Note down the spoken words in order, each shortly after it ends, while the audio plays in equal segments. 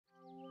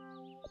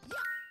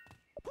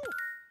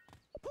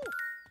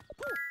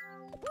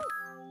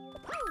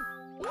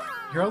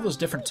hear all those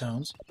different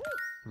tones?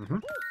 Mm-hmm.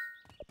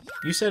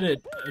 You said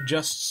it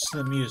adjusts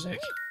the music,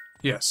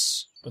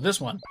 Yes. but this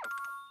one,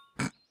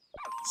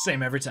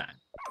 same every time.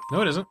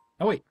 No, it isn't.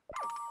 Oh, wait.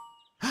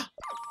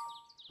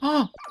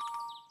 Oh!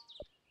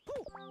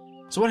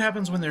 So what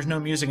happens when there's no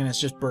music and it's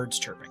just birds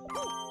chirping?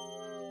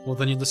 Well,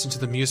 then you listen to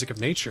the music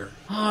of nature.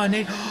 Oh,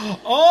 Nate.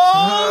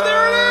 Oh,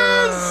 there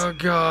it is! Oh,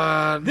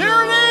 God.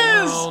 There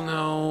it is! Oh,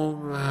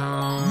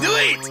 no. Do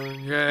it!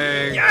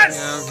 Okay.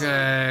 Yes!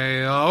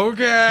 Okay.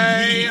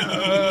 Okay.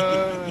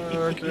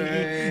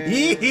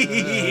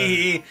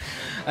 Okay.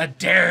 A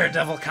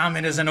daredevil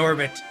comet is in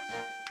orbit.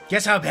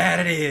 Guess how bad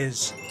it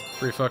is.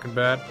 Pretty fucking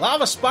bad.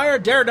 Lava Spire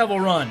Daredevil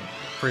Run.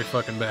 Pretty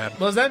fucking bad.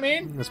 What does that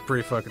mean? That's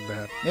pretty fucking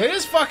bad. It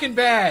is fucking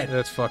bad.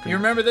 That's fucking... You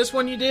remember this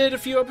one you did a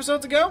few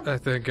episodes ago? I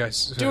think I...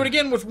 Do it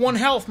again with 1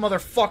 health,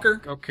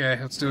 motherfucker. Okay,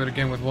 let's do it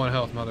again with 1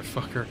 health,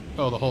 motherfucker.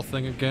 Oh, the whole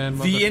thing again,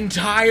 The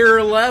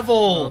entire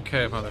level.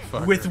 Okay,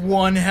 motherfucker. With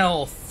 1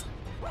 health.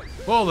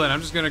 Well then, I'm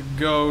just gonna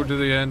go to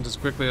the end as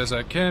quickly as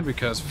I can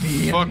because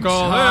The fuck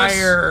all this.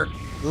 entire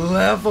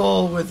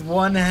level with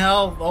 1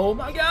 health. Oh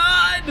my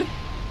god.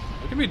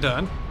 It can be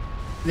done.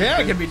 Yeah,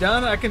 it can be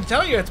done. I can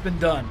tell you it's been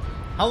done.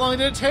 How long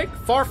did it take?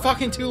 Far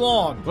fucking too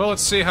long. Well,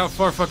 let's see how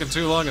far fucking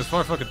too long is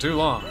far fucking too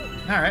long.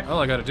 Alright. All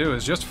I gotta do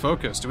is just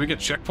focus. Do we get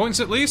checkpoints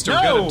at least? Or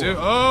No! we gotta do...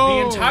 Oh!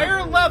 The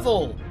entire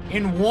level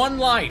in 1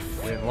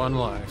 life. In 1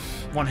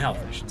 life. 1 health,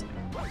 I should say.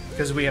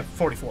 Because we have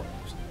 44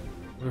 lives.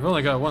 We've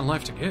only got 1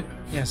 life to give.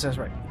 Yes, that's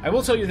right. I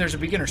will tell you there's a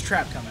beginner's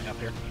trap coming up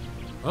here.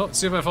 Well, let's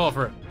see if I fall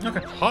for it.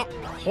 Okay. Hop,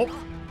 hop.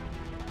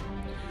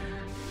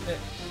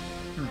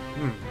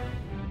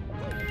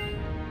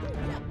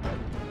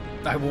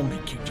 I will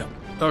make you jump.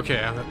 Okay,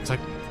 it's like...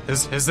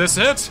 Is this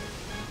it?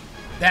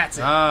 That's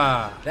it.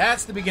 Ah.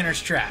 That's the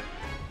beginner's trap.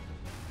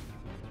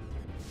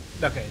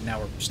 Okay, now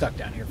we're stuck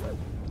down here for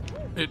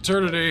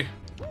Eternity.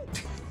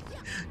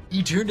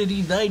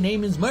 Eternity, thy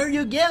name is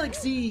Mario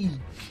Galaxy!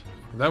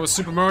 If that was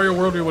Super Mario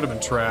World, we would have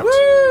been trapped.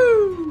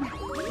 Woo!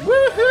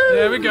 Woohoo!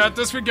 Yeah, we got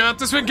this, we got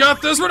this, we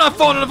got this! We're not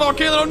falling in a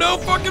volcano, no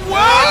fucking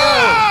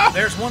way!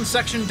 There's 1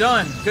 section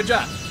done. Good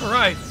job.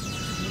 Alright.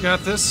 You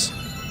got this.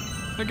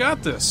 I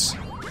got this.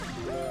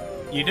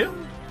 You do?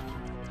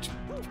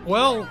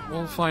 Well,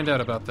 we'll find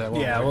out about that.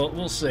 won't Yeah, we?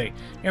 we'll see.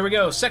 Here we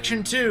go.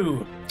 Section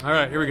 2.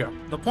 Alright, here we go.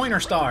 The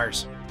pointer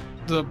stars.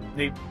 The...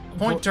 The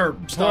pointer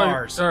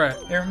stars. Alright.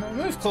 Here,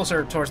 move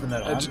closer towards the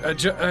middle.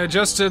 I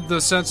adjusted the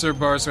sensor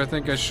bar, so I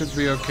think I should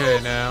be okay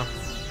now.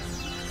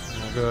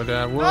 I'll go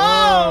down. Whoa!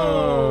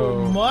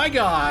 Oh my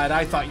god,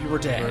 I thought you were We're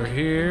dead.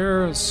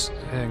 here. Let's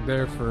hang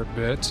there for a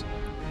bit.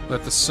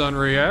 Let the sun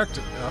react.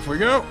 Off we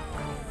go.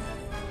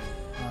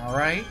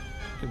 Alright,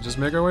 Can just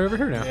make our way over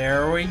here now.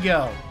 there we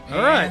go.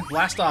 All right. And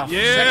blast off.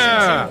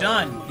 Yeah. Section 2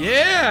 done.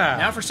 Yeah!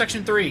 Now for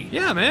section 3.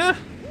 Yeah, man.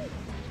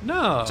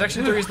 No.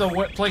 Section 3 is the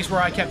place where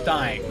I kept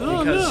dying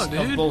Oh, because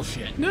no, of dude.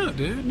 bullshit. No,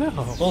 dude, no.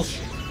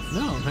 Bullshit.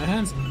 No,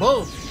 man.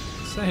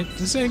 Bullshit.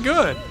 This ain't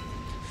good.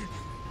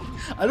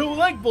 I don't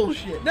like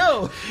bullshit.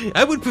 No.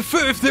 I would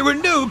prefer if there were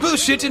no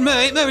bullshit in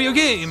my Mario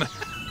game.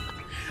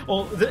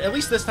 Well, at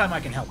least this time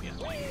I can help you.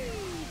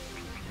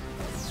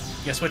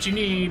 Guess what you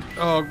need?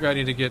 Oh, I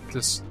need to get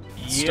this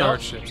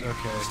starships. Okay,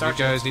 Starships.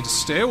 you guys need to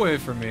stay away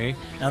from me.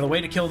 Now the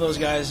way to kill those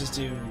guys is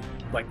to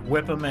like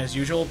whip them as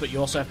usual, but you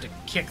also have to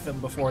kick them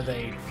before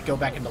they go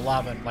back into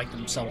lava and light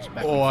themselves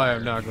back. Oh, I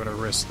am not going to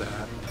risk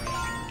that.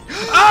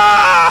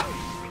 Ah!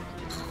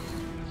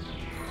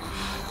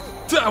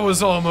 That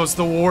was almost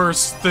the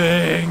worst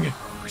thing.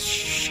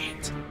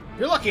 Shit!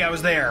 You're lucky I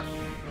was there.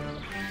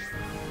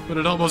 But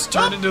it almost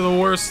turned into the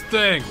worst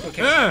thing.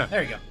 Okay, Ah!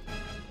 there you go.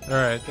 All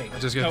right, Okay,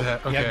 just get oh,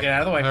 that. Okay. Yeah, get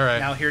out of the way. All right.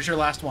 Now here's your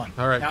last one.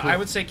 All right, Now cool. I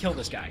would say kill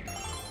this guy.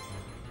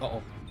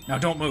 Uh-oh. Now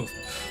don't move.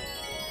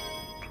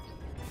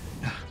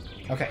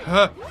 Okay.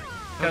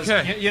 Because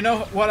Okay. you know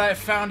what I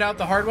found out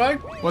the hard way?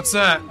 What's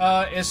that?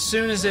 As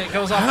soon as it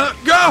goes off,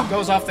 Go!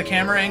 goes off the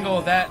camera angle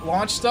of that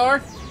launch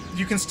star,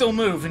 you can still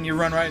move and you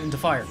run right into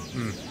fire.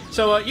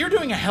 So you're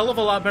doing a hell of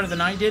a lot better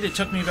than I did. It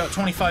took me about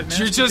 25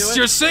 minutes.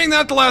 You're saying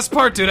that the last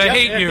part, dude. I Yep,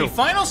 hate at you. The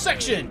final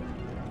section.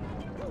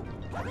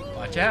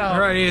 Watch out. All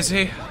right,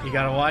 easy. You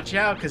gotta watch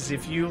out, because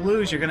if you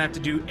lose, you're gonna have to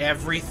do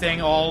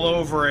everything all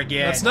over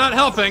again. That's not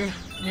helping.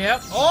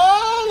 Yep,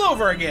 all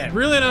over again.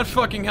 Really not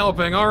fucking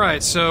helping. All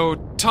right, so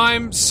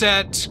time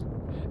set.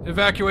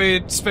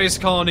 Evacuate space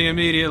colony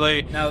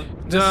immediately. Now,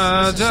 this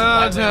is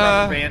slightly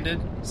rubber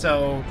banded,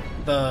 so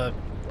the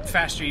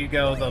faster you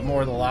go, the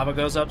more the lava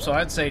goes up. So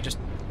I'd say just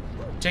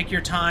take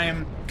your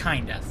time,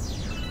 kinda.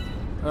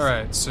 All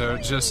right, so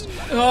just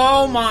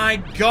Oh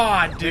my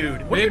god,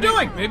 dude! What are you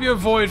doing? Maybe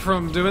avoid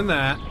from doing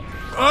that.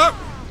 Oh!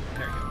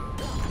 There you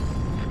go.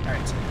 All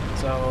right,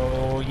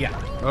 so yeah.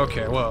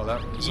 Okay, well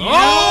that was. You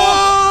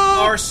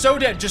Oh! are so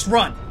dead. Just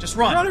run. Just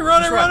run. Running, Just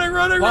running, run. running,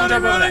 running, Long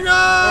jump over running, that.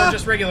 ah! Or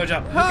just regular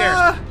jump. Who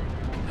cares?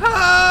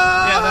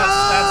 Yeah,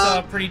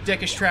 that's a pretty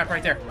dickish trap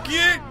right there.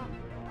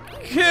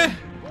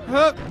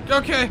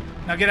 Okay.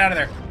 Now get out of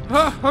there.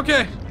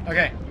 Okay.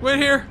 Okay. Wait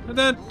here, and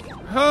then.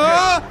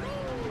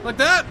 Like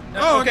that?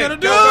 Oh, okay. I gotta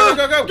do Go, it!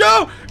 go, go,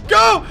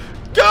 Go!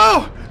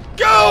 Go! Go!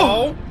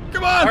 Go!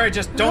 Come on! Alright,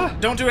 just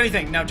don't do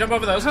anything. Now jump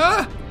over those.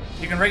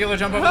 You can regular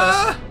jump over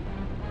this.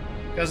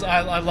 Because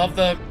I love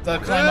the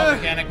climb up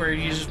mechanic where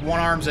you just one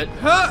arms it.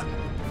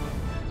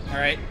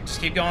 Alright,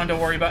 just keep going.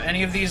 Don't worry about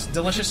any of these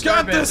delicious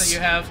star bits that you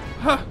have.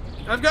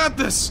 I've got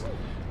this.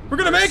 We're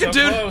gonna make it,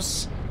 dude.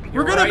 Close.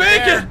 We're gonna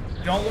make it.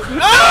 Don't look.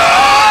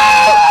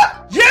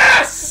 Ah!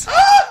 Yes!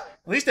 At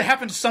least it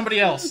happened to somebody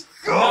else,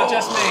 not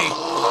just me.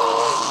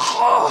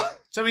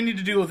 So we need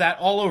to do that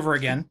all over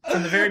again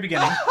from the very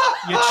beginning.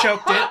 You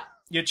choked it.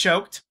 You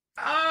choked.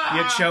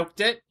 You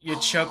choked it. You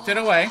choked it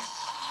away.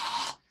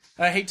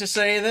 I hate to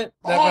say that,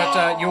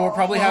 but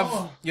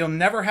you'll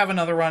never have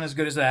another run as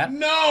good as that.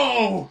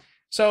 No!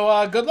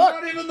 So, good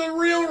luck. Not even the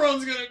real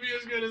run's gonna be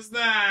as good as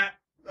that.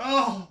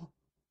 Oh.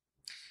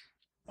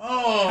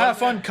 Have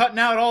fun cutting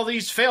out all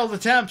these failed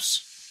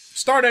attempts.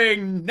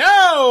 Starting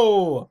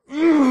now!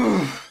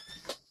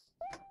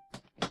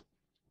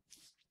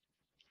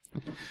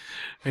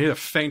 I need a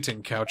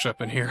fainting couch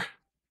up in here.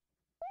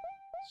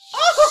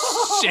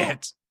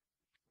 Shit!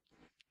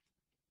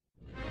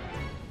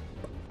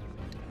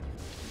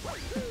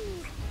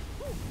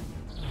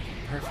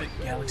 Perfect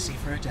galaxy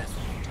for a death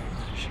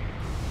montage.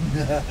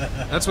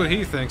 That's what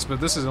he thinks, but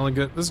this is only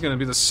good. This is going to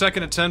be the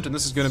second attempt, and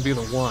this is going to be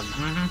the one.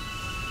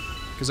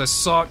 Because I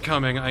saw it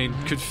coming, I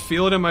could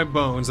feel it in my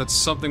bones that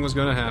something was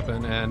going to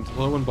happen, and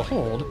lo and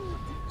behold,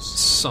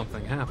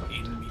 something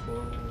happened.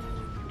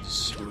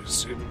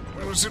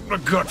 It was in the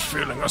gut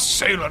feeling. A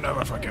sailor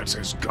never forgets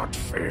his gut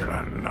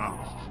feeling. No.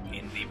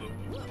 In the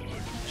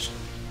bones.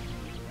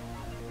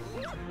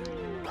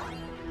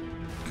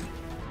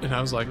 And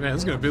I was like, man,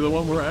 this is going to be the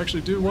one where I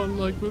actually do one,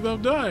 like,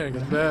 without dying.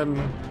 And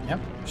then... Yep,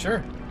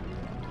 sure.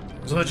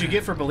 That's what you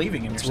get for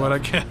believing in yourself.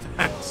 That's what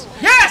I get.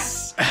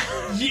 Yes!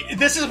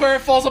 This is where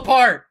it falls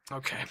apart.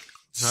 Okay.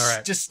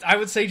 Alright. I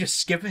would say just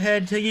skip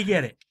ahead till you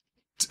get it.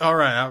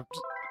 Alright,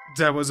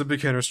 that was a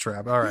beginner's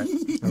trap. Alright.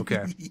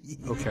 Okay.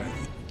 Okay.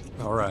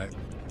 Alright.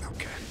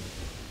 Okay.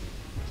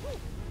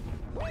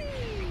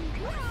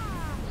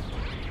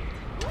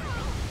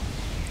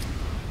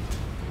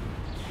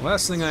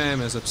 Last thing I am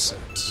is upset.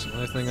 The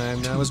only thing I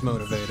am now is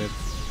motivated.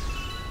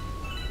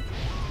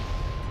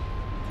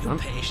 You're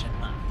patient,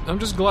 man. I'm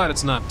just glad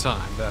it's not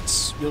time.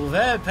 That's... You're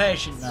very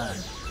patient, man.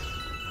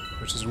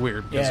 Which is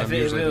weird, because Yeah, I'm if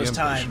usually it the was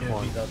impatient time, it would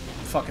one. be the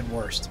fucking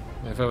worst.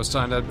 If it was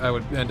time, I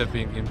would end up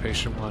being the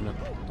impatient one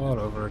all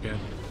over again.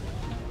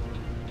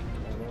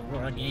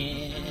 Over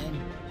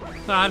again.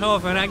 Not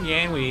over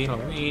again, we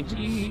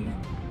Luigi.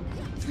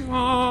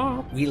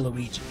 We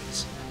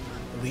Luigis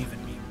believe in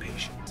being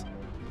patient.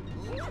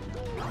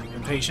 We've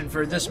been patient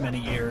for this many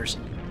years.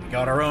 We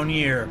got our own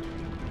year.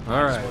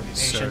 Alright,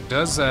 so it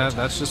does that.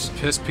 That's just to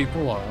piss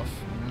people off.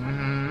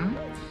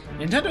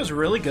 Nintendo's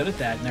really good at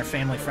that in their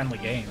family-friendly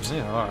games. They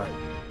are.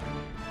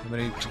 How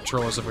many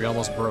controllers have we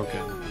almost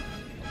broken?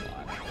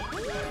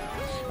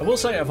 I will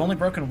say, I've only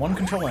broken one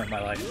controller in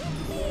my life.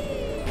 I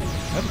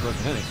haven't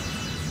broken any.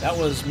 That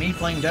was me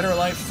playing Dead or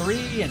Alive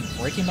 3 and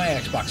breaking my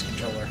Xbox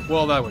controller.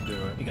 Well, that would do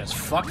it. Because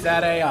fuck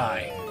that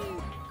AI.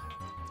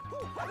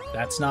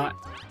 That's not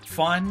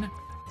fun.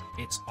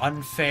 It's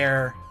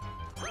unfair.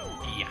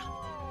 Yeah.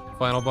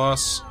 Final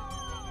boss?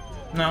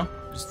 No,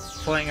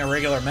 just playing a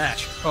regular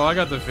match. Oh, I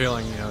got the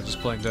feeling, you know, just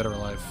playing Dead or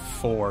Alive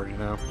 4, you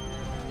know?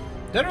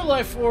 Dead or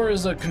Alive 4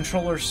 is a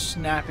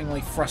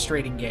controller-snappingly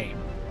frustrating game.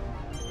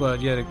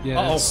 But yet again,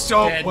 Uh-oh, it's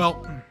so... dead.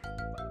 Well,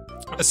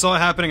 I saw it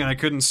happening and I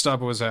couldn't stop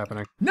what was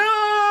happening.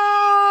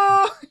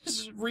 No!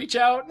 Just reach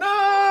out.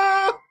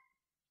 No!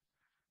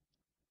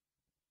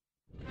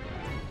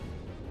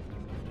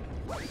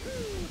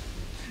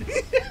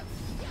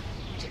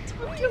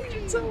 Killed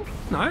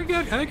yourself. No, I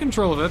got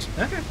control of it.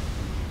 Okay.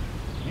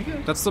 You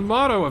good. That's the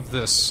motto of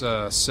this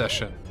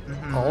session.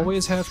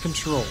 Always have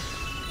control.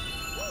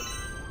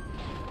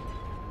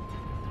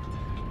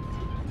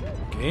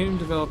 Game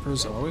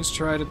developers always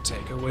try to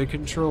take away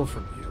control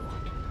from you.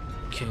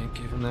 Can't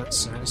give them that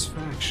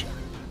satisfaction.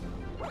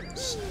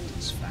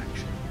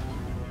 Satisfaction.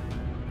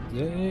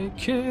 They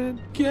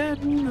can't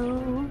get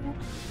no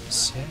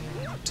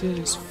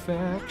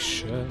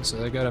satisfaction. So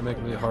they gotta make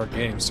really hard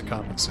games to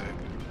compensate.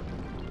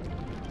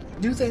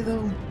 Do they,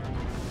 though?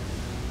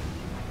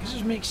 It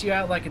just makes you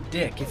out like a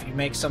dick if you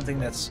make something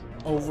that's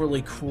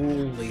overly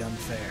cruelly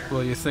unfair.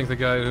 Well, you think the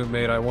guy who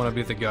made I Wanna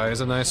Be the Guy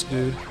is a nice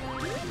dude?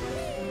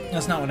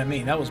 That's not what I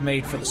mean. That was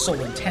made for the sole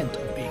intent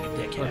of being a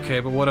dickhead. Okay,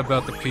 but what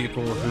about the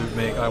people who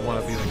make I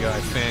Wanna Be the Guy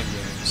fan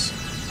games?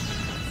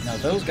 Now,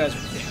 those guys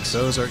are dicks.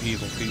 Those are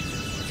evil people,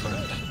 my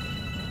friend.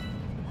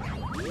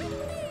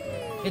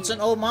 It's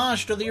an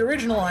homage to the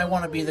original I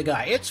Wanna Be the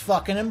Guy. It's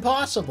fucking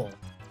impossible.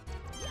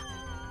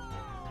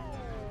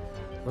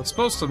 It's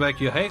supposed to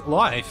make you hate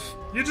life.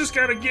 You just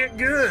gotta get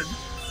good.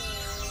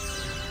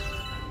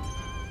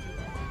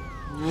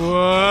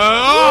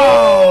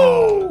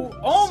 Whoa!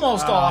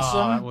 Almost That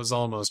awesome. was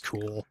almost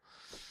cool.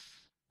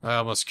 I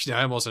almost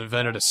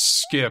invented a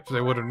skip.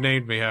 They would have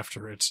named me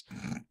after it.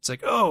 It's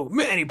like, oh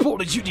man, he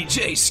pulled a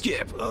UDJ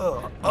skip.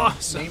 Oh,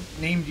 awesome.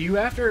 Named you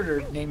after it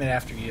or name it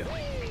after you?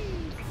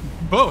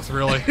 Both,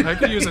 really. I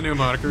could use a new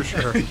moniker,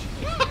 sure.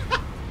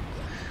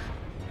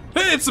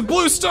 It's a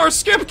Blue Star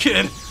Skip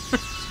Kid!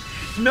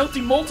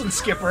 Melty Molten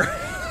Skipper.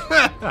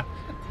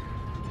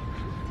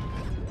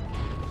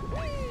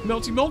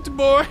 Melty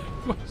boy!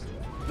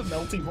 The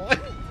Melty Boy.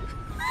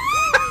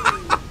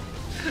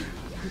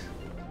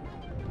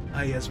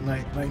 Ah, yes, my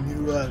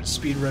new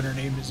speedrunner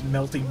name is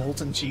Melty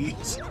Molten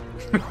Cheese.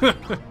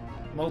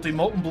 Melty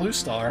Molten Blue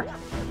Star.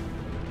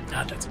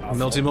 God, that's a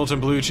mouthful. Melty Molten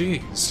Blue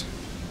Cheese.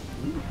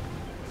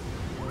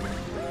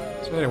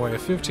 So anyway, a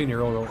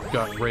 15-year-old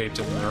got raped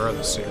in our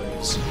other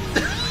series.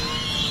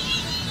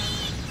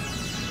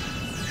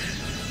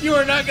 You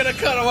are not gonna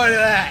cut away to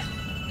that!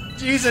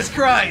 Jesus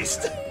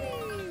Christ!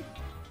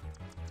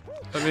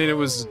 I mean, it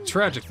was a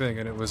tragic thing,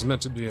 and it was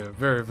meant to be a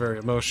very, very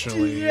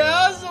emotionally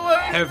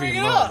heavy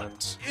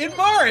moment. In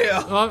Mario!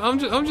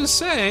 I'm just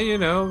saying, you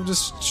know,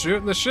 just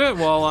shooting the shit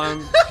while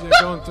I'm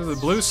going through the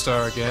Blue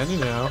Star again, you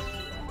know.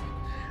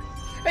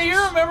 Hey,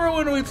 you remember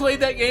when we played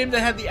that game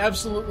that had the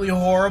absolutely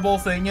horrible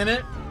thing in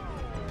it?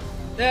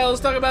 Yeah, let's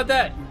talk about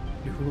that.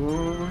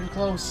 You're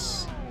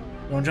close.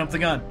 Don't jump the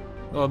gun.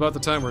 Well, about the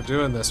time we're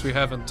doing this, we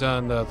haven't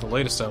done the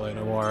latest LA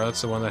Noire.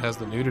 That's the one that has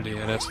the nudity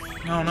in it.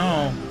 Oh,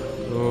 no.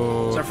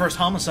 Oh. It's our first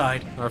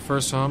homicide. Our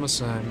first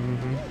homicide.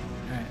 Mm-hmm.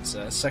 Alright, it's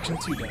section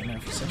 2 down there.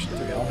 For section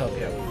 3, I'll help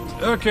you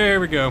out. Okay, here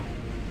we go.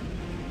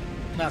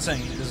 I'm not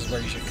saying this is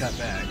where you should cut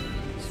back.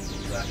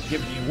 But I'm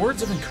giving you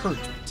words of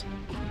encouragement.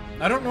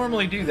 I don't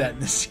normally do that in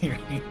this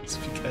series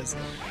because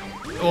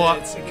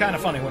it's kind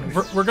of funny when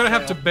we're going to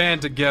have to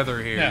band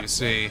together here, Yeah. you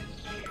see,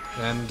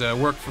 and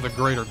work for the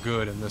greater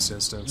good in this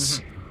instance.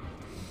 Mm-hmm.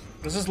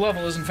 Because this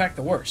level is, in fact,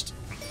 the worst.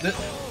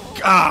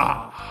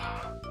 Ah!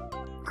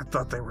 I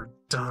thought they were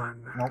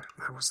done. Nope.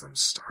 That was them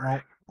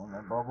starting. Nope. When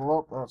they bubble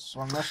up, that's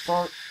when they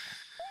start.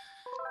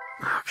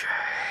 Okay.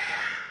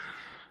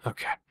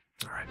 Okay.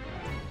 Alright.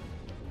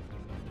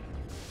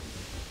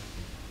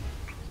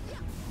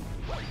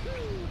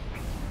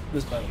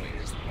 This, by the way,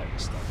 is the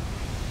hardest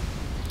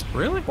stuff.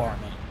 Really? Bar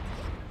none.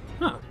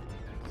 Huh.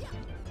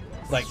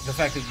 Like, the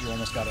fact that you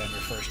almost got it on your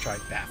first try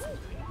baffled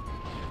me.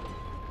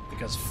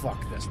 Because fuck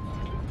this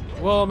level.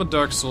 Well, I'm a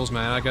Dark Souls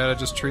man. I gotta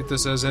just treat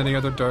this as any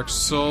other Dark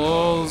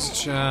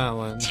Souls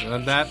challenge,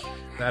 and that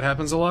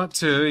happens a lot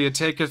too. You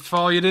take a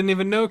fall you didn't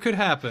even know could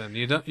happen.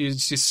 You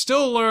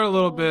still learn a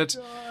little bit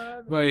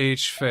by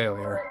each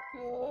failure.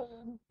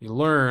 You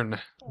learn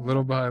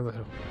little by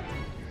little.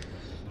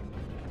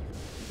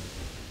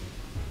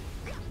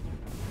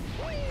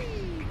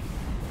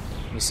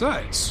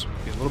 Besides,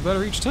 you get a little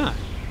better each time.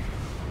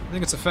 I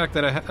think it's the fact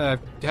that I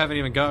haven't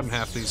even gotten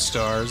half these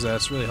stars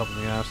that's really helping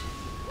me out.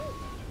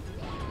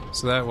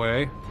 So that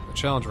way, the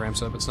challenge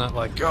ramps up. It's not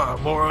like, God,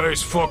 more of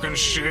this fucking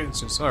shit. It's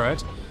just,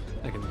 alright,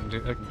 I can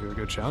do a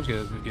good challenge, get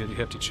a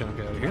hefty chunk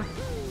out of here.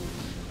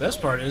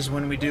 Best part is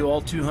when we do all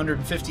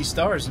 250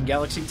 stars in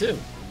Galaxy 2.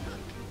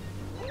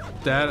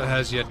 That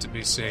has yet to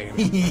be seen.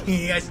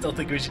 I still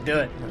think we should do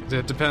it.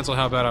 It depends on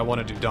how bad I want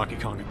to do Donkey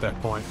Kong at that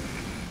point.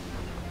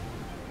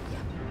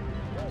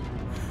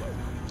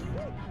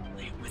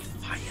 Playing with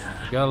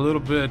fire. Got a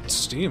little bit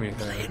steamy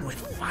there. Playing with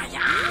fire.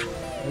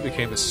 I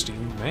became a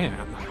steamed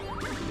man.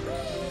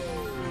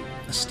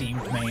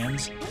 Esteemed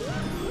mans.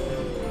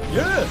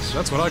 Yes!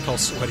 That's what I call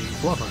sweaty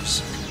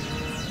plumbers.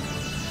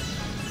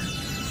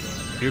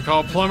 You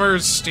call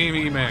plumbers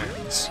steamy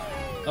mans.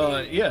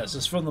 Yes,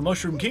 it's from the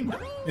Mushroom Kingdom.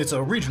 It's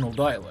a regional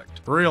dialect.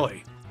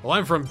 Really? Well,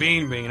 I'm from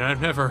Bean Bean, and I've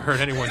never heard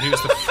anyone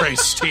use the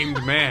phrase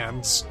steamed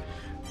mans.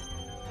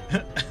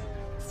 Shit,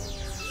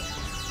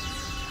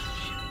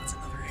 it's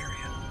another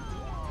area.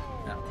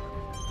 No.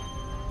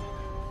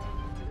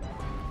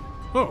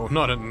 Oh,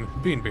 not in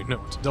Bean Bean,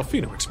 no, it's a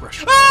Delfino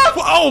expression.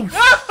 Oh!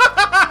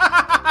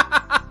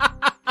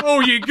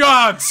 Oh, ye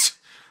gods!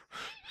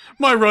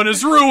 My run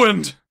is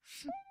ruined!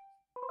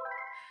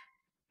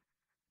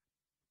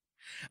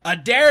 A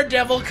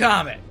daredevil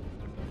comet.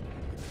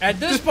 At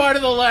this part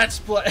of the Let's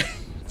Play.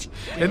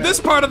 In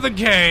this part of the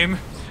game,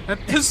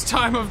 at this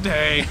time of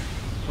day,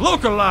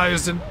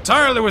 localized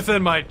entirely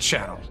within my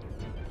channel.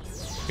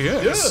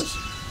 Yes.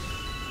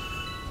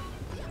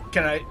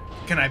 Can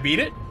I beat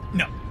it?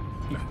 No.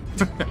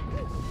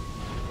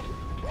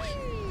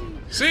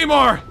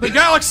 Seymour, the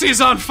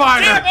galaxy's on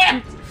fire! Damn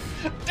it!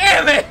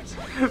 Damn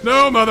it!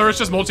 No, Mother, it's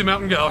just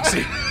Multi-Mountain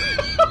Galaxy.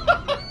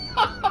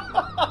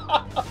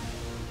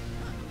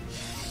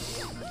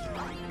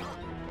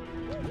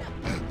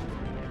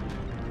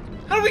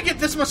 How do we get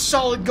this much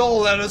solid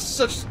gold out of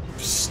such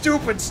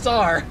stupid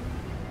star?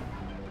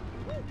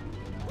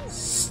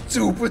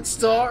 Stupid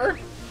star?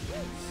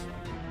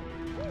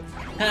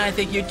 I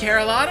think you'd care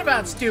a lot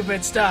about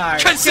stupid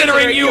stars.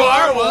 Considering you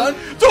are one!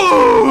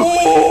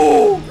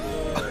 Ooh!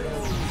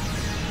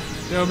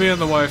 You know, me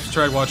and the wife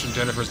tried watching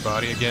Jennifer's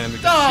Body again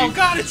because Oh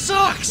God, it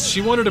sucks!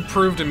 she wanted to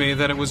prove to me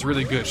that it was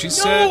really good. She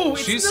it's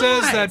says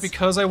not. that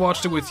because I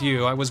watched it with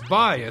you, I was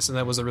biased and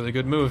that was a really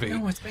good movie.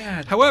 No, it's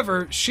bad.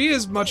 However, she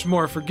is much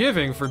more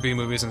forgiving for B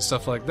movies and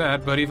stuff like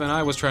that, but even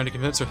I was trying to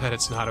convince her that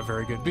it's not a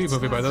very good B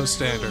movie by those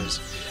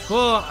standards.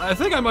 Well, I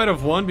think I might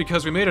have won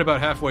because we made it about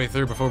halfway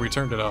through before we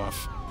turned it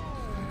off.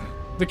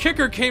 The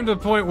kicker came to the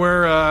point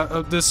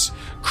where this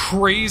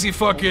crazy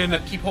fucking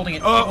Keep holding it.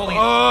 Keep holding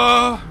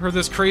it. or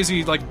this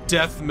crazy like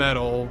death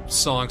metal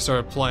song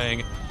started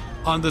playing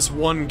on this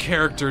one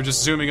character,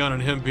 just zooming on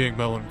him being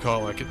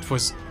melancholic. It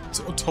was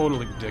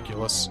totally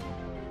ridiculous.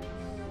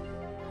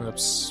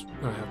 Oops,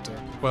 I have to.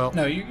 Well,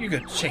 No, you're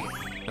good. Shake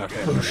it.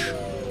 okay.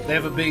 They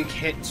have a big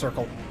hit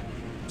circle.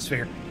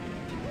 Sphere.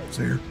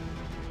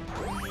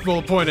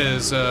 Well, the point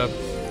is,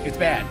 It's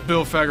bad.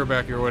 Bill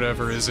Fagerback or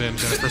whatever is in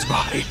Jennifer's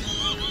body.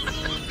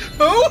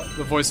 Who?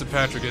 The voice of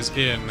Patrick is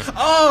in.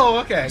 Oh,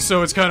 okay.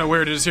 So it's kind of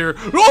weird to just hear,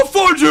 I'll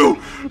find you!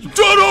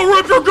 Dad, I'll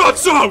rip your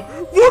guts out!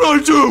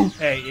 What'd I do?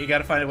 Hey, you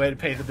gotta find a way to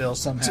pay the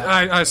bills somehow.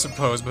 I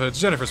suppose, but it's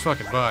Jennifer's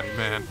fucking body,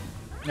 man.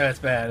 No, it's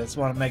bad. It's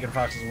one of Megan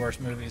Fox's worst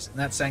movies. And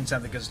that's saying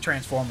something because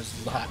Transformers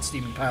is a hot,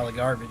 steaming pile of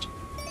garbage.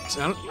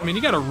 So, I mean,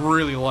 you gotta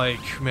really like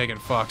Megan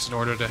Fox in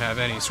order to have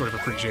any sort of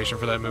appreciation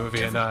for that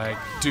movie, and I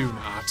do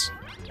not.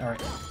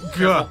 Alright.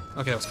 Gah.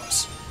 Okay, that was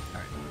close.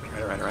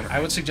 Alright. I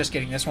would suggest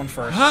getting this one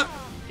first. Huh?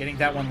 Getting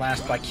that one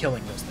last by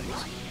killing those things.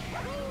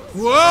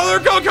 Whoa,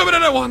 they're all coming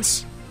in at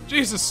once!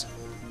 Jesus.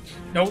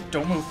 No,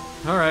 don't move.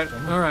 Alright.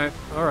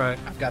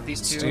 I've got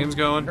these two. Steam's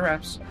going. Under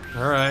wraps.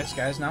 Alright. This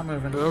guy's not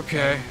moving.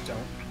 Okay.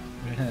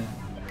 Don't.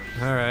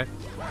 Alright.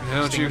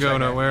 Don't you Steam's go right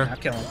there. nowhere. Not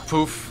killing.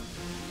 Poof.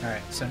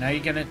 Alright, so now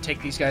you're gonna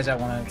take these guys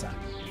out one at a time.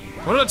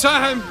 One at a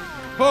time!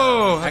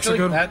 Whoa, that's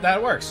Actually, a good...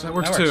 that works. That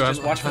works too.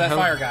 Just watch for that I-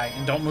 fire guy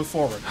and don't move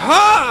forward.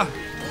 Ha!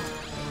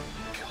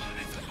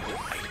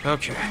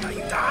 Okay.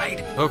 You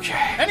died.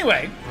 Okay.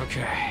 Anyway.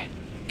 Okay.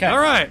 Okay.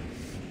 Alright.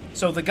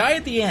 So the guy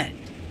at the end,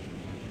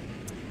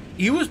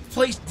 he was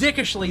placed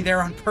dickishly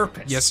there on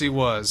purpose. Yes, he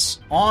was.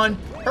 On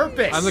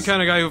purpose. I'm the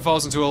kind of guy who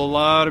falls into a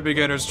lot of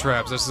beginner's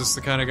traps. That's just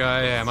the kind of guy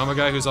I am. I'm a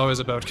guy who's always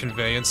about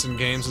conveyance in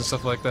games and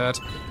stuff like that.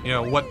 You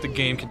know, what the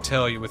game can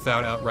tell you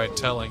without outright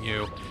telling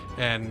you.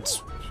 And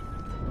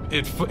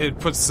it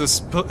puts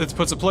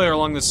a player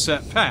along this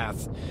set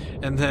path.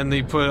 And then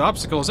they put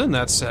obstacles in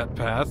that set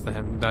path,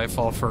 and I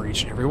fall for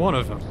each and every one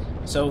of them.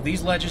 So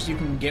these ledges you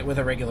can get with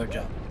a regular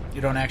jump.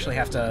 You don't actually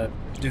have to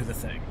do the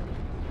thing.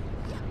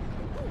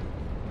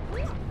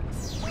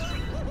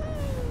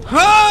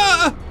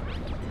 Ah!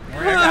 Don't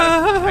worry,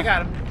 I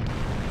got him.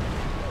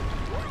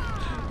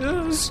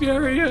 That was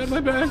scary. You had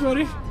my back,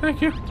 buddy.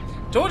 Thank you.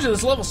 Told you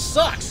this level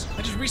sucks.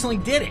 I just recently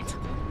did it.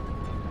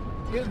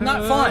 It's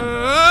not fun.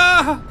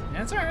 Ah!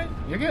 That's alright.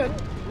 You're good.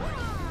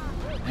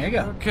 There you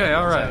go. Okay,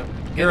 alright.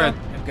 So, You're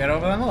right. Get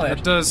over on the ledge.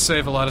 That does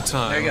save a lot of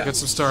time. There you go. I'll get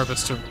some star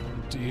bits to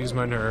ease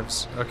my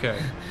nerves. Okay.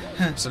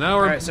 So now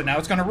we're Alright, so now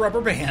it's gonna rubber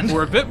band.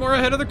 we're a bit more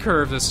ahead of the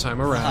curve this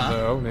time around,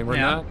 though. I mean, we're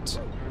Yeah.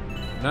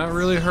 not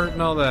really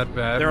hurting all that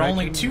bad. There are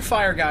only 2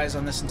 fire guys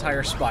on this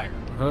entire spire.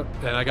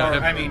 And I got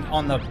hit. I mean,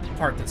 on the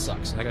part that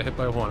sucks. I got hit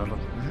by one of them.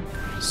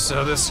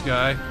 So this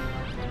guy,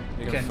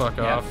 you can fuck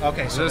yeah. off.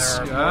 Okay, so this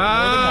there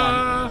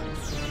are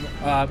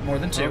guy. more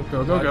than 2.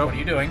 Go. What are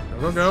you doing?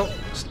 Go.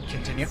 Just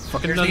continue.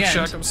 Fucking Here's the end.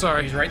 nunchuck, I'm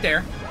sorry. He's right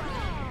there.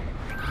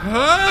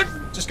 Ah!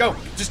 Just go.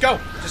 Just go.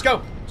 Just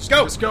go. Get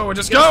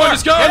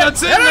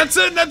That's it.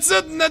 it.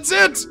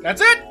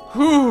 That's it.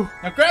 Whew.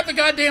 Now grab the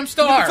goddamn Get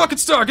star. the fucking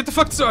star. Get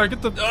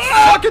the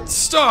fucking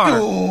star.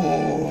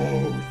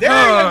 Oh, there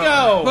you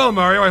go. Well,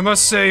 Mario, I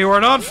must say you are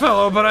an odd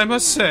fellow, but I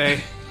must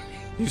say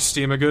you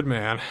seem a good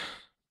man.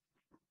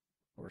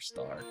 Poor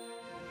star.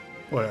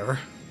 Whatever.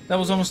 That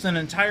was almost an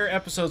entire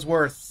episode's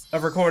worth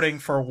of recording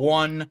for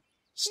 1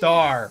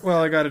 star.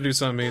 Well, I gotta do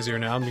something easier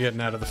now. I'm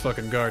getting out of the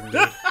fucking garden,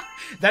 dude.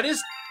 That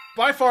is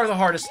by far the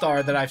hardest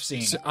star that I've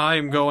seen.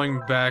 I'm going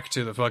back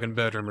to the fucking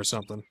bedroom or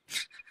something.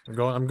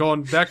 I'm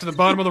going back to the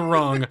bottom of the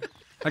rung.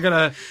 I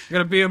gotta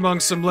be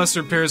among some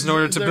lesser peers in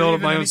order to there build up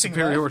even my own anything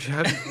superiority.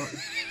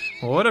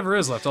 Well, whatever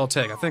is left, I'll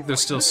take. I think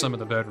there's still some in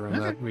the bedroom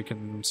that we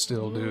can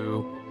still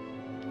do.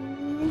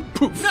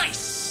 Poof.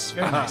 Nice.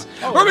 Very nice.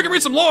 Or we can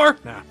read some lore.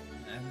 Nah.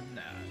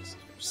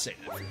 Say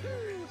that.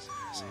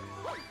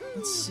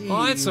 Let's see.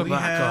 Well, it's a we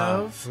back have.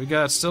 off. We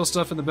got still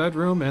stuff in the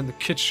bedroom and the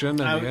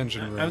kitchen and the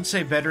engine room. I would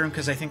say bedroom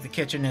because I think the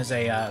kitchen is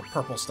a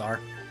purple star,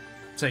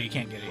 so you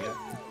can't get it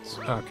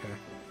yet. Okay.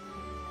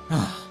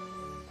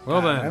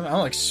 Well then, I'm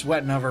like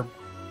sweating over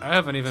I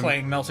haven't even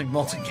playing Melting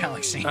Molten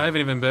Galaxy. I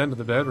haven't even been to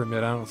the bedroom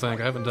yet. I don't think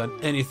I haven't done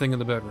anything in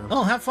the bedroom.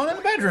 Oh, have fun in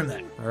the bedroom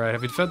then. All right,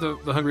 have you fed the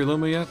hungry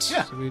Luma yet?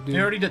 Yeah, So we we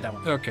already did that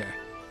one. Okay.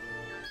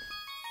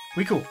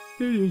 We cool.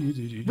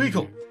 We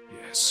cool.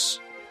 Yes.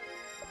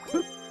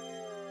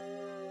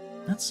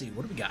 Let's see,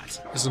 what do we got?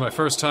 This is my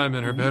first time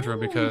in her bedroom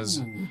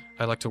because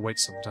I like to wait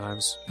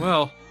sometimes.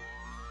 Well,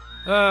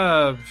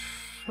 I'll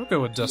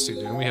go with Dusty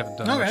Dune. We haven't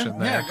done much Okay, in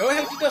there. yeah, go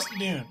ahead to Dusty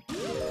Dune.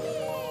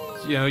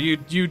 You know,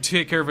 you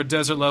take care of a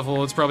desert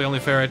level. It's probably only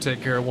fair I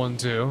take care of one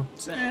too.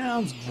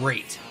 Sounds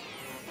great.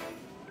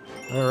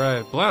 All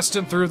right,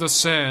 blasting through the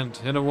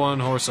sand in a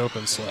one-horse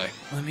open sleigh.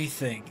 Let me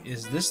think.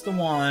 Is this the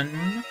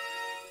one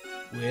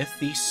with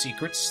the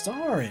secret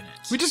star in it?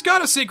 We just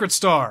got a secret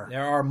star.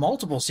 There are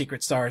multiple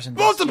secret stars in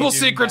Multiple Dusty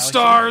Dune secret Galaxy,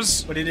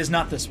 stars. but it is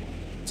not this one.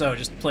 So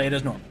just play it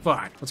as normal.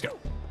 Fine, let's go.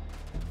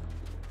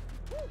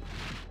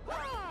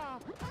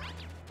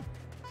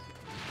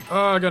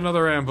 Oh, I got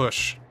another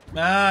ambush.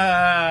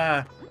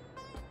 Okay,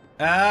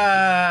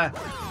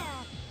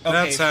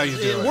 That's how you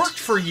do it. It worked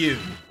for you.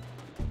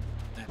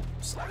 That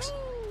sucks.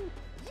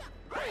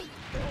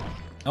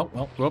 Oh,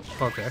 well. Whoop,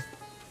 okay.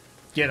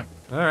 Get him.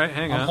 Alright,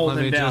 hang on. holding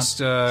Let me him down. just,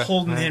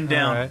 Holding him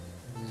down. Alright.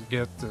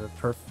 Get the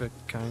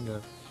perfect kind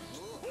of...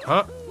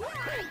 Huh?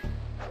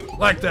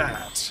 Like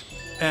that.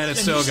 And it And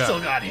still you got... still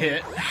got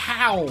hit.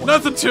 How?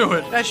 Nothing to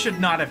it! That should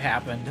not have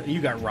happened.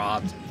 You got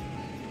robbed.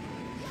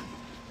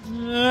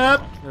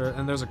 Yep.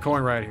 And there's a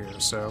coin right here,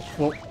 so...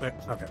 Well,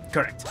 okay.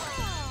 Correct.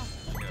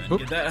 Oop.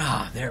 Get that.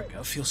 Ah, there we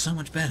go. Feels so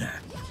much better.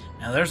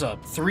 Now there's a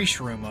 3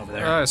 shroom over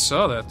there. I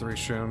saw that 3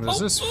 shroom.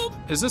 Oh,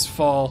 Is this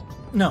fall?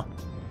 No.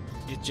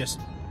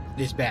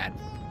 It's bad.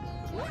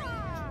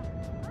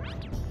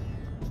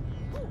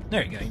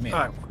 There you go, you made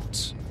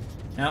it.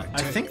 Now,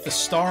 I think the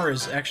star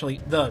is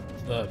actually, the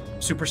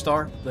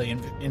superstar, the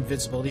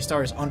invisibility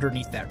star is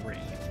underneath that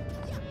ring.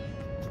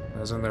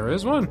 As in there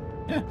is one?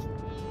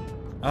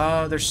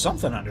 Yeah. There's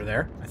something under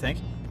there, I think.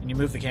 Can you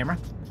move the camera?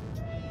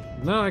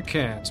 No, I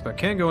can't. But I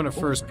can go into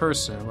first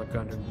person and look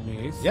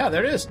underneath. Yeah,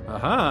 there it is.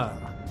 Aha!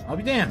 I'll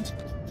be damned.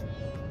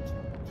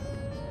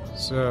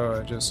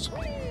 So, I just...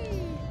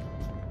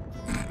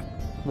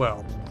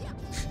 Well...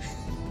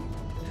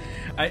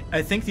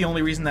 I think the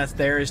only reason that's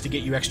there is to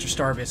get you extra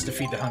star bits to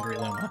feed the hungry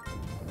Luma.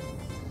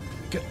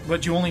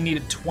 But you only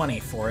needed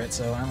 20 for it,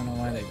 so I don't know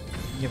why they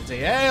give it to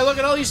you. Hey, look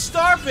at all these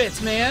star bits,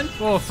 man!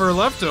 Well, for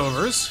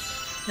leftovers...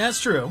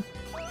 That's true.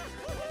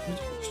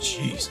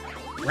 Jeez.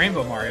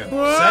 Rainbow Mario. Settle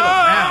down.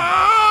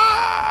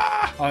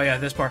 Oh yeah,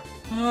 this part.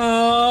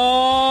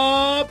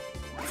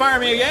 Fire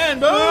me again!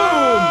 Boom!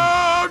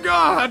 Oh,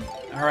 God!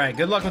 Alright,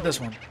 good luck with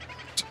this one.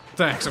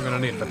 Thanks, I'm gonna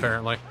need it,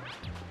 apparently.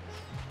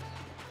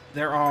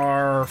 There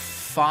are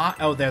 5...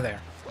 Oh, they're there.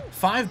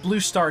 5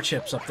 blue star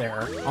chips up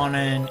there on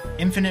an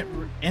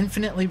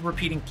infinitely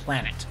repeating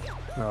planet.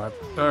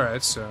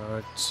 Alright,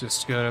 so it's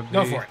just gonna be...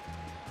 Go for it.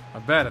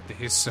 I'm bad at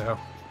these, so...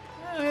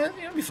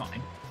 You'll be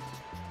fine.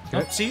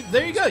 Okay. Oh, see,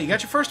 there you go. You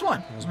got your first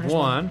one. There's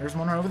one. There's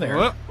one over there.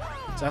 Whoop.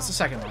 So that's the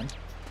second one.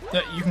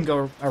 You can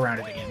go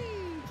around it again.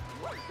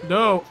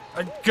 No,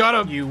 I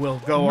gotta... You will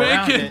go Make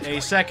around it. it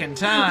a second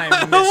time, I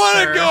don't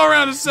want to go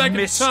around a second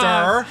Mister.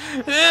 time.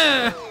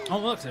 Yeah. Oh,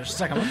 look, there's a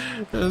second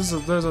one. There's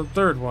a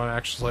third one,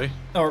 actually.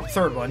 Or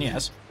third one,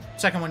 yes.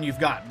 Second one you've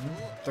gotten.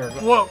 Third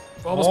one. Whoa,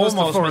 almost missed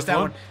the fourth missed that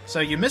one. So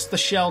you missed the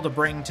shell to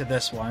bring to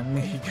this one.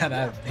 You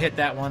gotta hit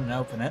that one and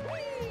open it.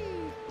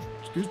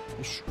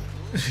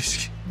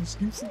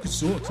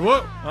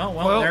 Whoa.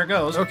 Well, there it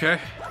goes. Okay.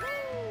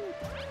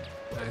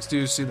 I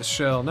do see the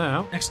shell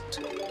now. Next.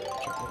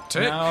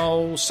 Take.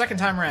 Now, second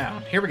time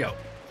around. Here we go.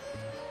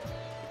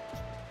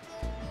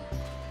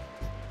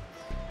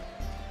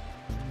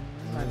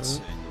 Let's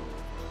see.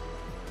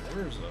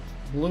 There's a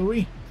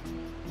bluey.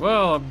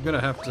 Well, I'm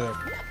gonna have to...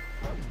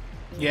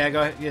 Yeah,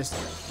 go ahead.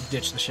 Just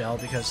ditch the shell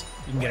because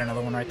you can get another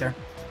one right there.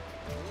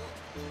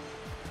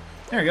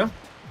 There you go.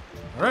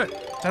 Alright.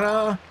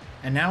 Ta-da!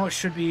 And now it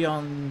should be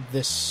on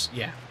this.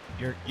 Yeah,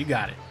 you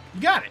got it.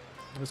 You got it.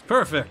 It's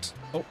perfect.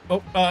 You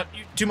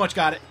too much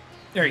got it.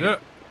 There you Yeah.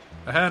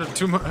 I had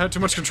too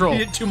much control. go.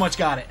 You too much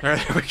got it.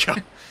 Alright, there we go.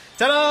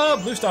 Ta-da!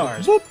 Blue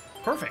stars. Whoop.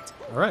 Perfect.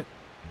 Alright.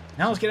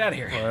 Now let's get out of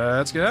here.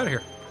 Let's get out of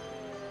here.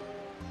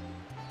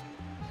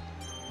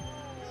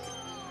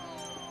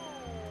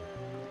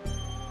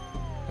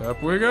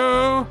 Up we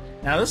go.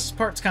 Now this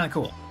part's kind of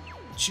cool.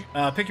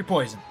 Pick your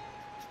poison.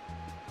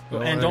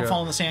 And don't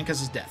fall in the sand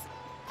because it's death.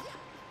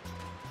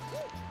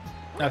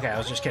 Okay, I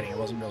was just kidding. It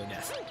wasn't really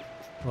death.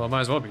 Well, it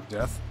might as well be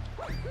death.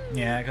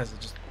 Yeah, because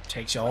it just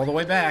takes you all the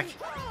way back.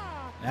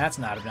 That's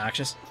not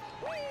obnoxious.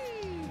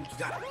 You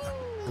got it.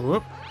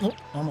 Whoop. Oh,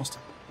 almost.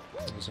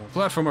 There's a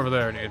platform over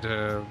there. I need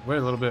to wait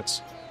a little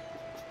bit.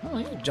 Oh,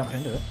 you can jump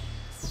into it.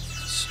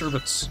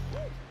 Sturbits.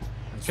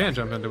 I can't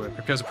jump into it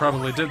because it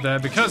probably did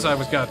that because I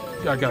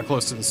got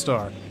close to the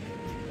star.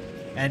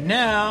 And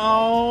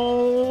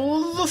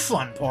now the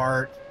fun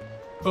part.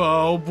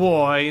 Oh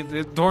boy,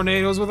 the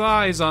tornadoes with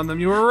eyes on them.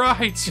 You were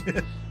right.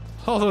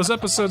 All those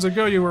episodes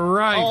ago, you were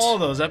right. All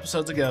those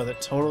episodes ago that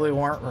totally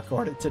weren't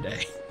recorded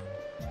today.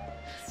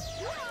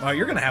 Well,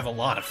 you're gonna have a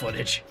lot of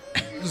footage.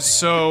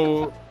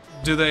 So,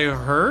 do they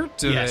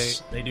hurt?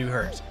 Yes, they do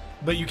hurt.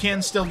 But you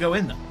can still go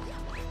in them.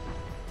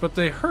 But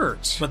they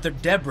hurt. But their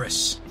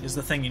debris is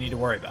the thing you need to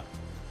worry about.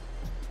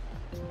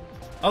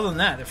 Other than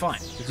that, they're fine.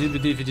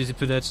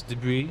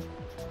 Debris.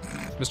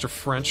 Mr.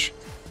 French.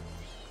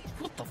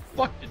 What the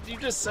fuck did you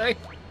just say?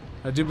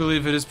 I do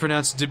believe it is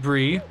pronounced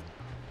debris.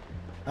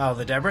 Oh,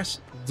 the debris?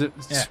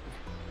 Yeah.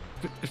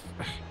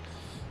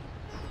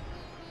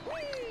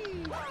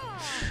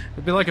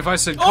 It'd be like if I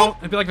said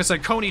it'd be like if I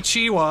said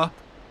Konichiwa.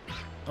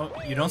 Oh,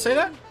 you don't say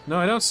that? No,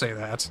 I don't say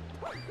that.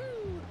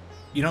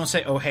 You don't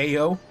say oh hey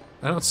yo?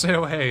 I don't say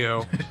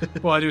Ohio.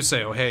 Well, I do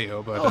say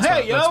Ohio, but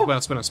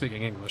that's when I'm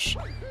speaking English.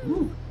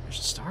 Ooh, there's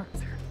a star up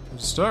there.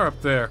 There's a star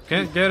up there.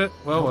 Can't get it?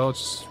 Well, it's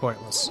just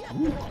pointless.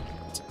 Ooh,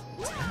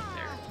 what's that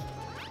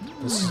there?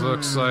 This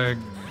looks like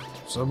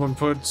someone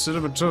put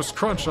Cinnamon Toast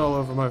Crunch all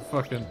over my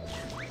fucking...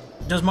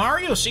 Does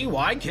Mario see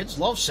why kids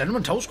love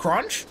Cinnamon Toast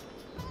Crunch?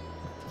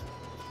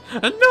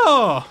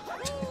 No!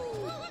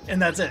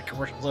 And that's it.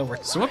 Commercial's over.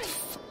 So what the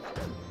f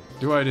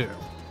do I do?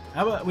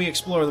 How about we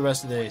explore the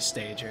rest of the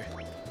stage here?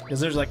 Because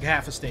there's like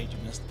half a stage you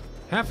missed.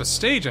 Half a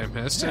stage I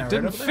missed. Yeah, It right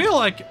didn't over there. feel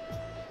like...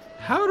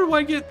 How do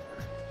I get...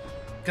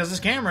 Because this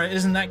camera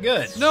isn't that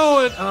good.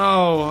 No, it...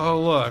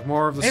 Oh, look.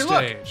 More of the Hey,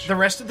 stage. look! The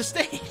rest of the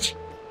stage.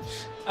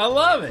 I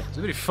love it.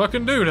 Zippity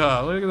fucking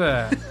doo-dah. Look at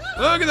that.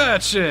 Look at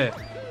that shit.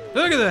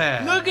 Look at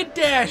that. Look at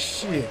that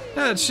shit.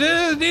 That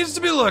shit needs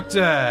to be looked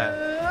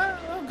at.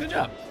 Oh, good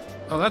job.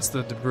 Oh, that's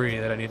the debris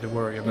that I need to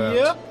worry about.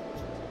 Yep.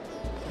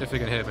 If it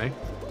can hit me.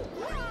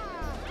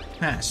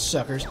 Ah,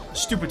 suckers.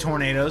 Stupid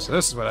tornadoes. So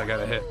this is what I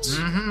gotta hit.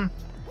 Mm-hmm.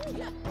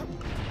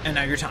 And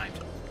now you're timed.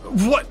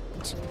 What?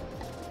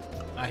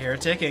 I hear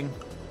it ticking.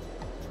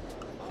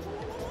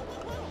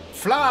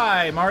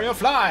 Fly, Mario,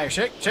 fly!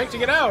 Shake, shake to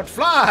get out!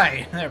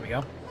 Fly! There we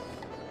go.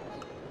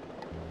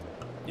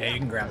 Yeah, you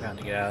can ground pound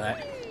to get out of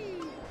that.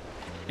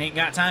 Ain't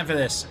got time for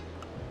this.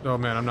 Oh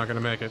man, I'm not gonna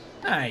make it.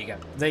 Ah, you got.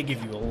 They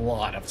give you a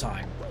lot of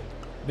time.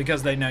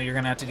 Because they know you're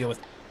gonna have to deal with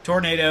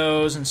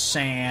tornadoes and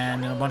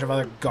sand and a bunch of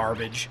other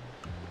garbage.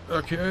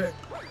 Okay.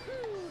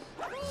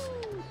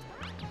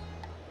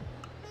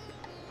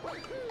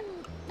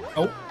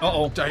 Oh,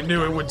 uh-oh. I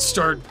knew it would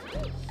start.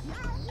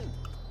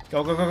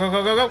 Go, go, go, go,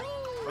 go, go, go!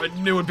 I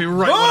knew it'd be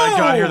right when I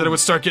got here that it would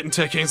start getting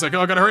ticking. It's like,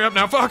 oh, I gotta hurry up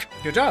now, fuck!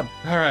 Good job.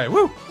 Alright,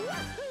 woo!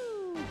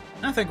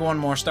 I think one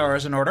more star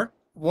is in order.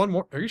 One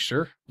more. Are you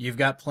sure? You've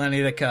got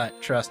plenty to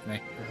cut, trust me.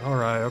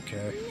 Alright,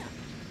 okay.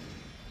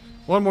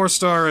 One more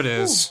star it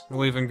is.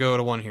 We'll even go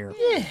to one here.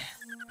 Yeah.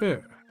 Yeah.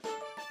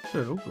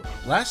 Oh,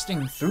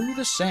 Blasting through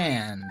the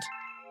sand.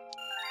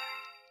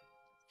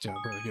 yeah,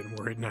 I'm really getting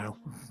worried now.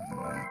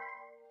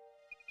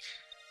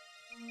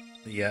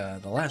 The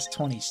last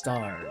 20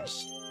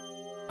 stars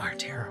are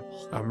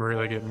terrible. I'm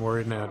really getting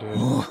worried now, dude.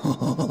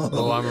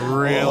 Oh, I'm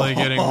really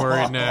getting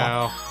worried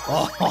now.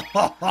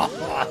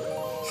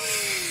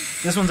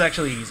 This one's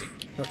actually easy.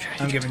 Okay.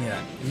 I'm giving you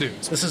that. Dude.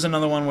 This is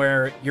another one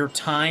where you're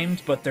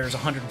timed, but there's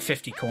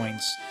 150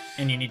 coins,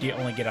 and you need to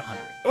only get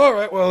 100.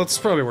 Alright, well, it's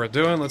probably worth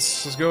doing.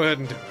 Let's go ahead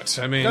and do it.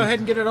 I mean... Go ahead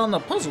and get it on the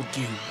puzzle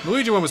cube.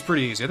 Luigi one was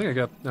pretty easy. I think I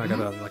got that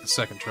on, like, a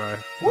second try.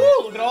 Woo!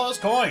 Look at all those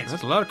coins!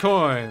 That's a lot of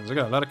coins. I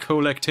got a lot of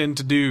collecting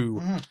to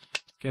do.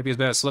 Can't be as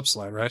bad as Slip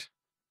Slide, right?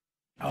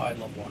 Oh, I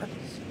love water.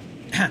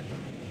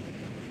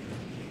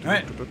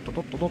 Alright. It's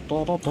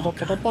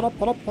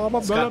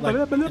got,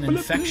 like, an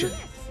infection.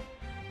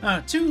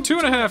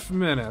 2.5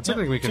 minutes. I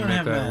think we can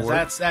make that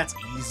work. That's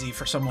easy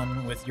for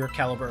someone with your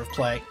caliber of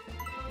play.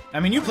 I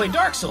mean, you play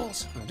Dark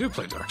Souls. I do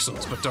play Dark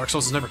Souls, but Dark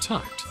Souls is never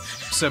timed.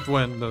 Except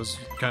when those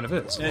kind of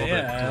is.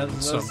 Yeah, I in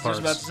was some just parts.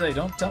 about to say,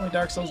 don't tell me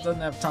Dark Souls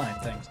doesn't have time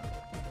things.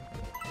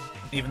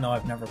 Even though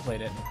I've never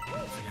played it.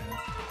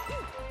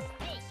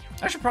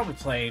 I should probably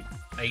play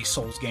a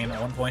Souls game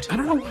at one point. I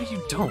don't know why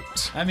you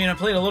don't. I mean, I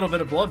played a little bit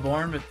of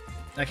Bloodborne, but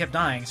I kept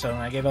dying, so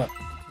I gave up.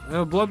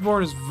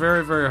 Bloodborne is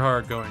very, very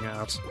hard going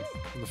out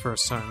the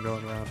first time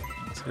going around.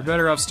 You're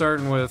better off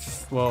starting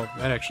with, well,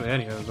 and actually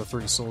any of the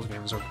 3 Souls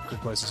games are good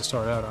places to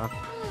start out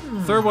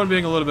on. Third one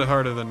being a little bit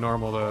harder than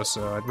normal, though,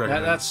 so I'd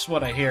recommend. That's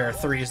what I hear.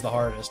 3 is the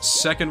hardest.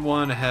 Second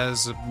one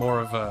has more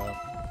of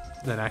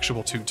an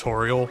actual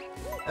tutorial.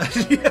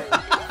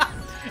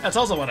 That's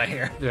also what I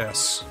hear.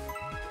 Yes.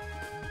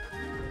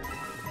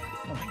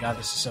 Oh my god,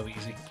 this is so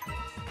easy.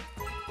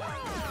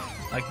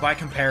 Like, by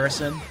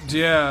comparison,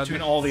 Yeah.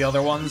 between all the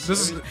other ones.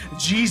 This is-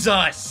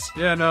 Jesus!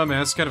 Yeah, no,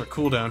 man, it's kind of a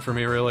cooldown for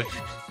me, really.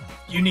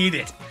 You need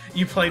it.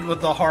 You played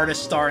with the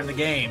hardest star in the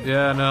game.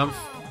 Yeah, no,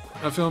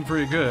 I'm feeling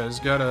pretty good.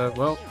 Just gotta,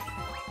 well,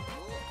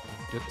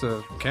 get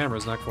the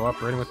camera's not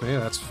cooperating with me.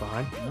 That's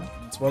fine. Yeah,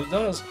 that's what it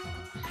does.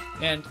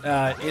 And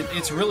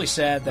it's really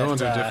sad that That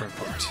one's a different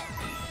part.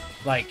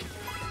 like,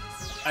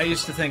 I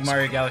used to think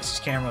Mario Galaxy's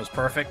camera was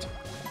perfect,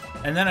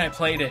 and then I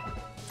played it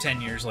 10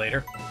 years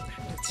later.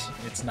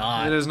 It's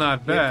not. It is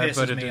not bad, pisses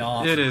but me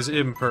off. it is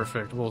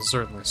imperfect, we'll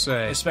certainly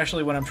say.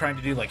 Especially when I'm trying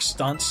to do, like,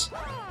 stunts,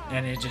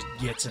 and it just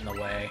gets in the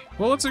way.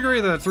 Well, let's agree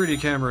that 3D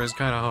camera is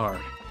kind of hard.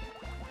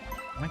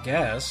 I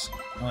guess.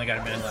 Only got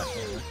a minute left.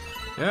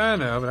 Yeah, I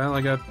know, but I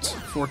only got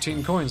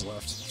 14 coins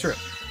left. True.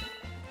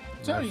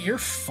 So you're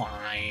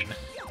fine.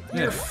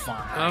 You're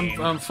fine.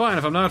 I'm fine.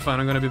 If I'm not fine,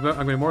 I'm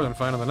gonna be more than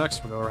fine on the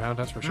next go around.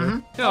 That's for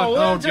sure. Yeah,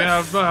 Oh,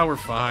 yeah, well, we're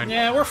fine.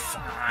 Yeah, we're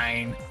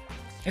fine.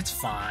 It's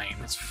fine.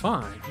 It's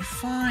fine. You're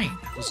fine.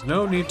 There's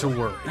no need to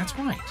worry. That's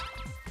right.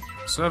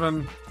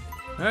 7,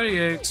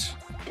 98,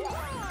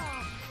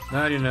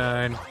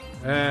 99,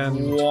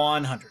 and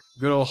 100.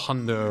 good old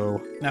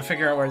hundo. Now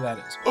figure out where that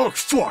is. Oh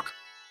fuck!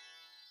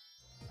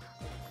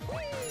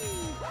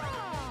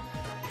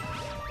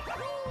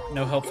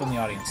 No help from the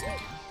audience.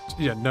 Thank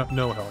you. Yeah,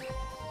 no help.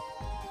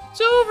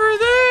 It's over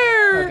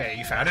there. Okay,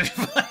 you found it.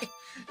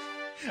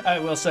 I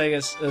will say,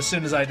 as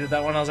soon as I did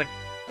that one, I was like,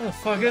 "What the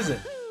fuck is it?"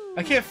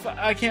 I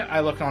can't. I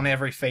looked on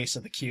every face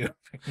of the cube,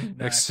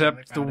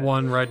 Except the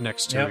one right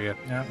next to you.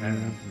 Yep.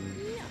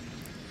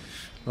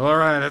 All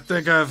right, I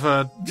think I've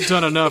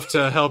done enough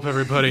to help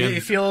everybody. You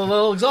feel a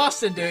little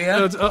exhausted, do you?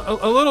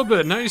 A little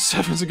bit.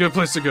 97 is a good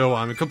place to go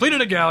on. We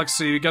completed a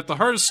galaxy. We got the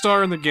hardest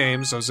star in the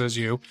game, so says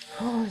you.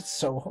 Oh, it's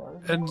so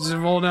hard.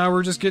 And, well, now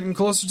we're just getting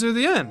closer to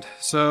the end.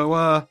 So,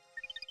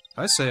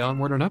 I say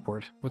onward and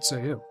upward. What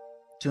say you?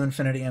 To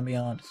infinity and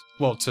beyond.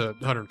 Well, to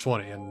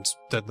 120 and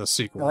then the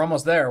sequel. We're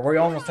almost there. We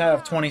almost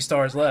have 20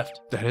 stars left.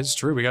 That is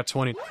true. We got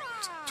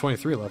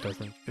 23 left, I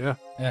think. Yeah.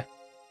 Yeah.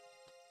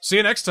 See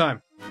you next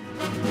time.